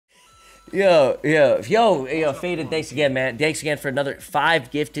Yo, Faded, thanks again, man. Thanks again for another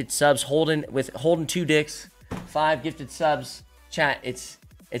 5 gifted subs. Holden 2 dicks. 5 gifted subs. Chat, it's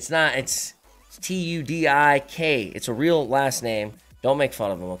T-U-D-I-K. It's a real last name. Don't make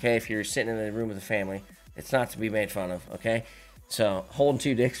fun of him, okay? If you're sitting in the room with the family, it's not to be made fun of, okay? So, Holden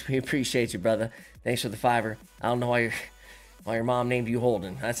 2 dicks, we appreciate you, brother. Thanks for the 5-er. I don't know why your mom named you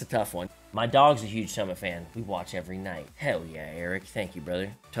Holden. That's a tough one. My dog's a huge Summit fan. We watch every night. Hell yeah, Eric. Thank you,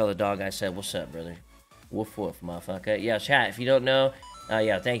 brother. Tell the dog I said, what's up, brother? Woof woof, motherfucker. Yeah, chat, if you don't know,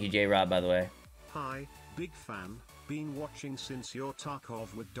 yeah, thank you, J-Rob, by the way. Hi, big fan. Been watching since your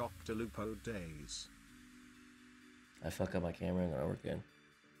Tarkov with Dr. Lupo days. I fuck up my camera and we're good.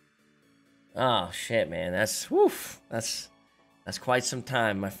 Oh, shit, man. That's, woof. That's quite some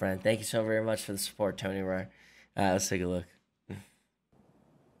time, my friend. Thank you so very much for the support, Tony Roy. Let's take a look.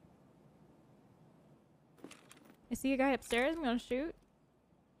 I see a guy upstairs. I'm gonna shoot.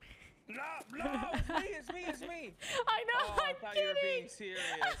 No, it's me. I know. Oh, I'm I thought kidding. you were being serious.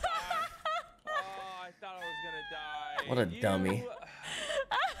 I thought I was gonna die. What a dummy.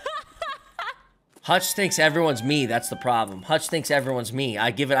 Hutch thinks everyone's me. That's the problem. Hutch thinks everyone's me.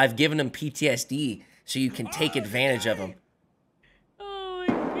 I've given him PTSD so you can take advantage of him. Oh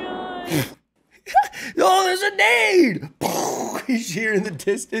my god. Oh, there's a nade! He's here in the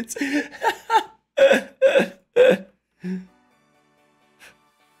distance.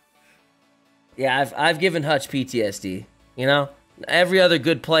 Yeah, I've given Hutch PTSD. You know, every other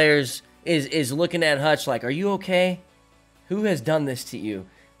good players is looking at Hutch like, "Are you okay? Who has done this to you?"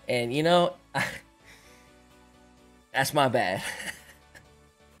 And you know, that's my bad.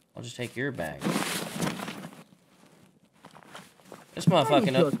 I'll just take your bag. This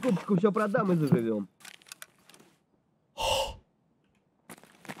motherfucking up.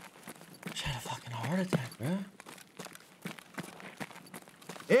 She had a fucking heart attack, bro.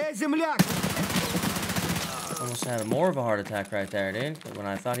 Almost had more of a heart attack right there, dude. But when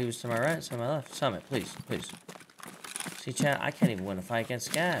I thought he was to my right, to my left. Summit, please. See, chat, I can't even win a fight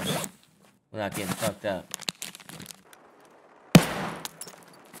against Scavs without getting fucked up.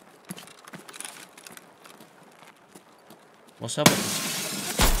 What's up with this?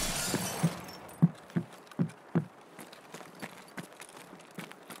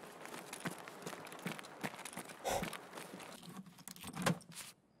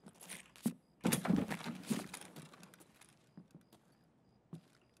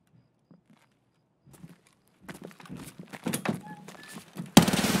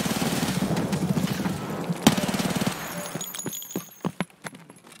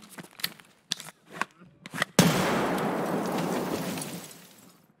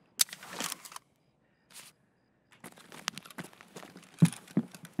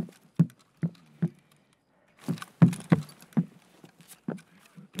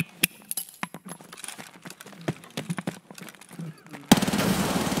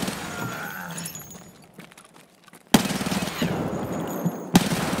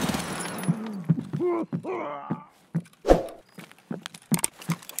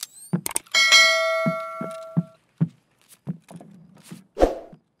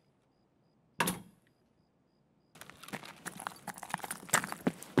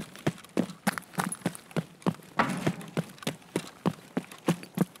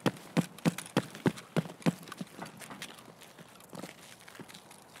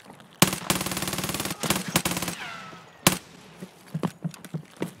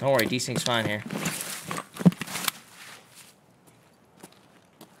 Don't worry, desync's fine here.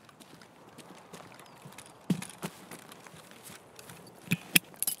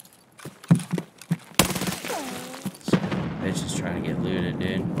 Bitch is trying to get looted,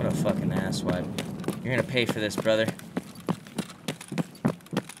 dude. What a fucking asswipe. You're gonna pay for this, brother.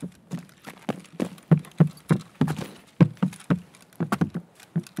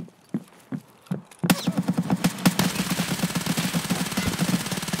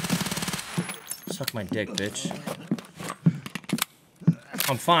 Suck my dick, bitch.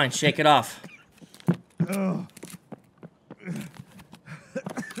 I'm fine, shake it off.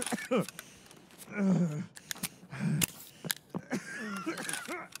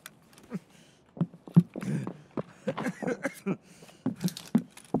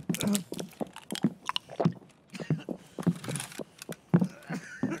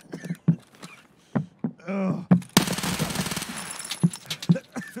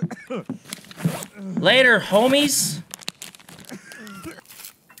 Later, homies.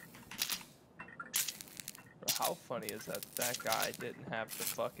 How funny is that? That guy didn't have the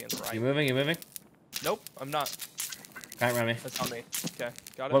fucking right. You moving? You moving? Nope, I'm not. Alright, run me. That's on me. Okay,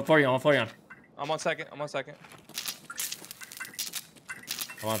 got it. What floor are you on? What floor are you on? I'm on second. I'm on second.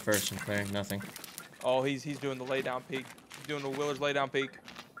 I'm on first. I'm clearing. Nothing. Oh, he's doing the lay down peek. He's doing the Willer's lay down peek.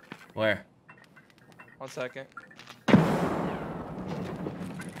 Where? 1 second. I'm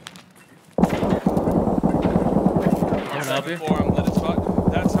help you. For him, lit as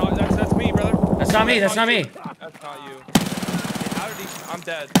fuck. That's me, brother. That's not me. That's not me. That's not you. How did he? I'm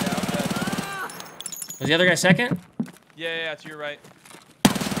dead. Yeah, I'm dead. Was the other guy second? Yeah, to your right.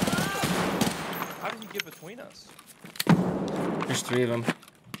 How did he get between us? There's 3 of them.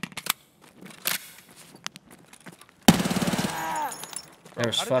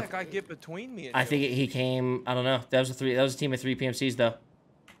 Bro, how did that guy get between me and I you? think he came. I don't know. That was a team of 3 PMCs though.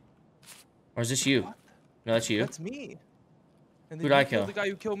 Or is this you? What? No, that's you. That's me. And then Who'd I you killed kill? the guy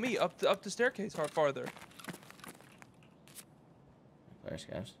who killed me up the staircase farther. There's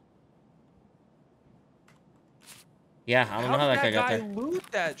guys. Yeah, I don't know how that guy got there. How did that guy loot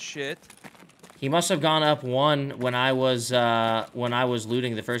that shit? He must have gone up 1 when I was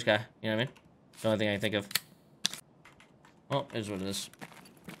looting the first guy. You know what I mean? It's the only thing I can think of. Oh, here's what it is.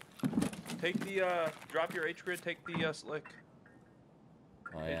 Take the drop your H grid. Take the slick.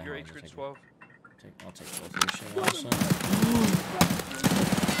 Oh yeah. Take your H grid 12. I'll take both of your shit also.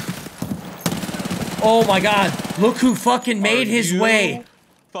 Oh my god! Look who fucking made his way.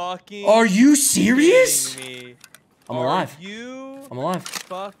 Fucking. Are you serious? Me? I'm alive. Are you? I'm alive.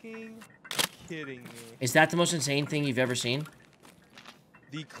 Fucking kidding me? Is that the most insane thing you've ever seen?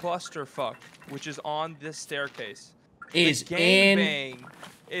 The clusterfuck, which is on this staircase, Is the in. gangbang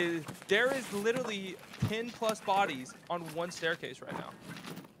is there is literally 10+ bodies on one staircase right now.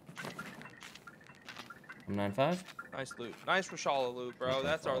 I'm 9-5. Nice loot. Nice Rashala loot, bro.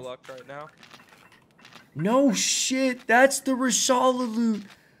 That's our luck right now. No shit. That's the Rashala loot.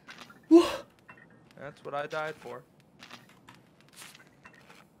 That's what I died for.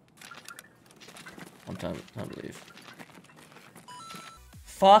 Time to leave.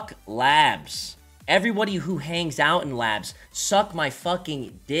 Fuck labs. Everybody who hangs out in labs, suck my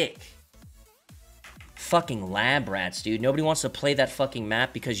fucking dick. Fucking lab rats, dude. Nobody wants to play that fucking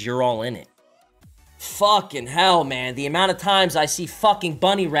map because you're all in it. Fucking hell, man. The amount of times I see fucking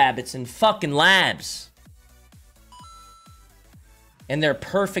bunny rabbits in fucking labs. And they're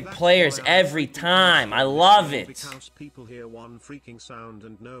perfect players every time. I love it.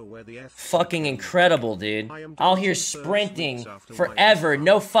 Fucking incredible, dude. I'll hear sprinting forever.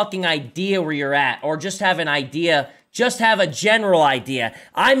 No fucking idea where you're at. Or just have an idea. Just have a general idea.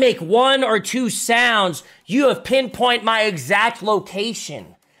 I make 1 or 2 sounds. You have pinpointed my exact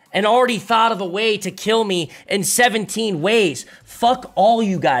location. And already thought of a way to kill me in 17 ways. Fuck all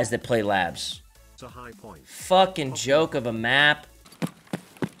you guys that play labs. It's a high point. Fucking joke of a map.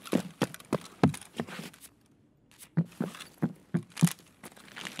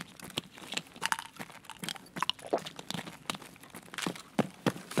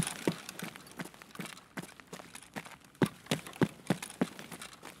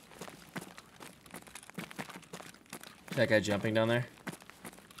 That guy jumping down there.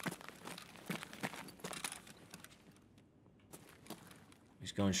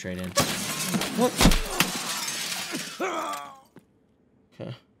 He's going straight in. What?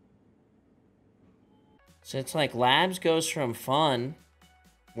 Okay. So it's like labs goes from fun,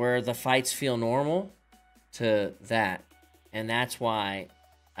 where the fights feel normal, to that. And that's why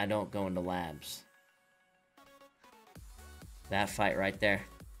I don't go into labs. That fight right there.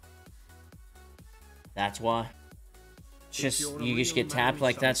 That's why. Just you just get tapped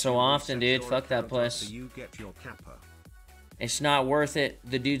like that so often, dude. Fuck that place. It's not worth it.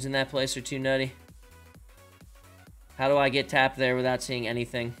 The dudes in that place are too nutty. How do I get tapped there without seeing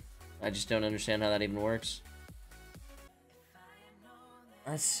anything? I just don't understand how that even works.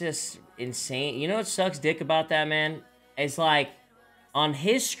 That's just insane. You know what sucks dick about that, man? It's like, on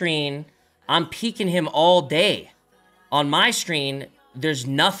his screen, I'm peeking him all day. On my screen, there's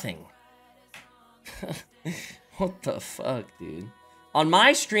nothing. What the fuck, dude? On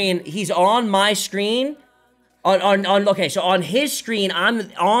my screen, he's on my screen. Okay, so on his screen,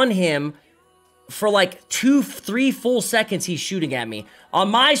 I'm on him for like 2-3 full seconds he's shooting at me. On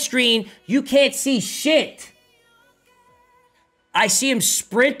my screen, you can't see shit. I see him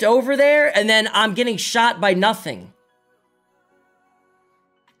sprint over there, and then I'm getting shot by nothing.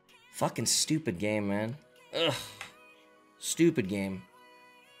 Fucking stupid game, man. Ugh. Stupid game.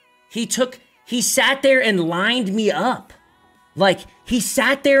 He sat there and lined me up. Like, he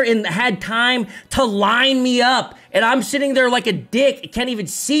sat there and had time to line me up. And I'm sitting there like a dick. Can't even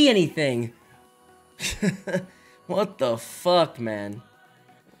see anything. What the fuck, man?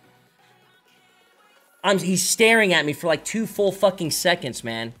 He's staring at me for like 2 full fucking seconds,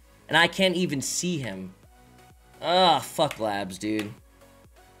 man. And I can't even see him. Ah, fuck labs, dude.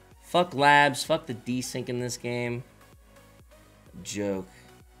 Fuck labs. Fuck the desync in this game. Joke.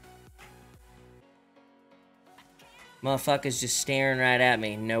 Motherfucker's just staring right at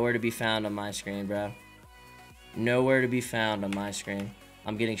me. Nowhere to be found on my screen, bro. Nowhere to be found on my screen.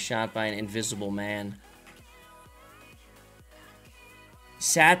 I'm getting shot by an invisible man.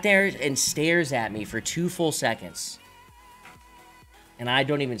 Sat there and stares at me for 2 full seconds. And I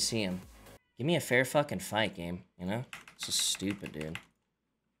don't even see him. Give me a fair fucking fight, game. You know? This is stupid, dude.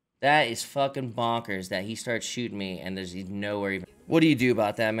 That is fucking bonkers that he starts shooting me and there's nowhere even... What do you do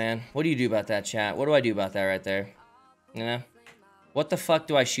about that, man? What do you do about that, chat? What do I do about that right there? You know? What the fuck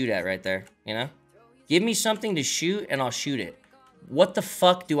do I shoot at right there? You know? Give me something to shoot and I'll shoot it. What the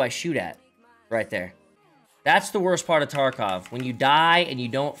fuck do I shoot at right there? That's the worst part of Tarkov. When you die and you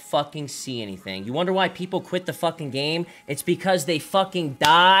don't fucking see anything. You wonder why people quit the fucking game? It's because they fucking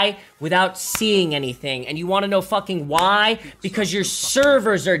die without seeing anything. And you want to know fucking why? Because your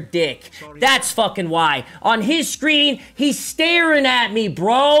servers are dick. That's fucking why. On his screen, he's staring at me,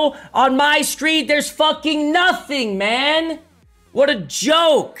 bro. On my screen, there's fucking nothing, man. What a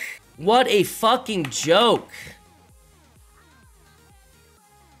joke. What a fucking joke.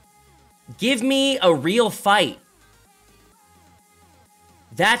 Give me a real fight.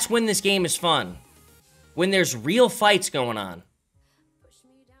 That's when this game is fun. When there's real fights going on.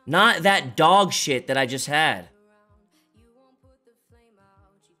 Not that dog shit that I just had.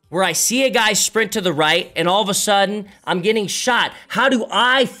 Where I see a guy sprint to the right and all of a sudden I'm getting shot. How do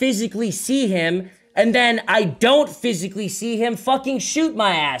I physically see him and then I don't physically see him fucking shoot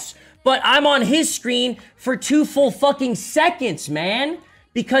my ass? But I'm on his screen for 2 full fucking seconds, man.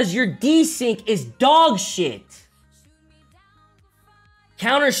 Because your desync is dog shit.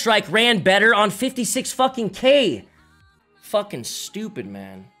 Counter-Strike ran better on 56 fucking K. Fucking stupid,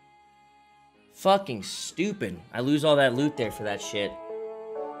 man. Fucking stupid. I lose all that loot there for that shit.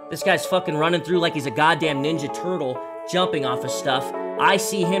 This guy's fucking running through like he's a goddamn Ninja Turtle, jumping off of stuff. I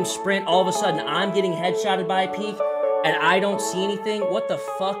see him sprint, all of a sudden I'm getting headshotted by a peek, and I don't see anything. What the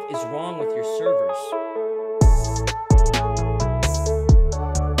fuck is wrong with your servers?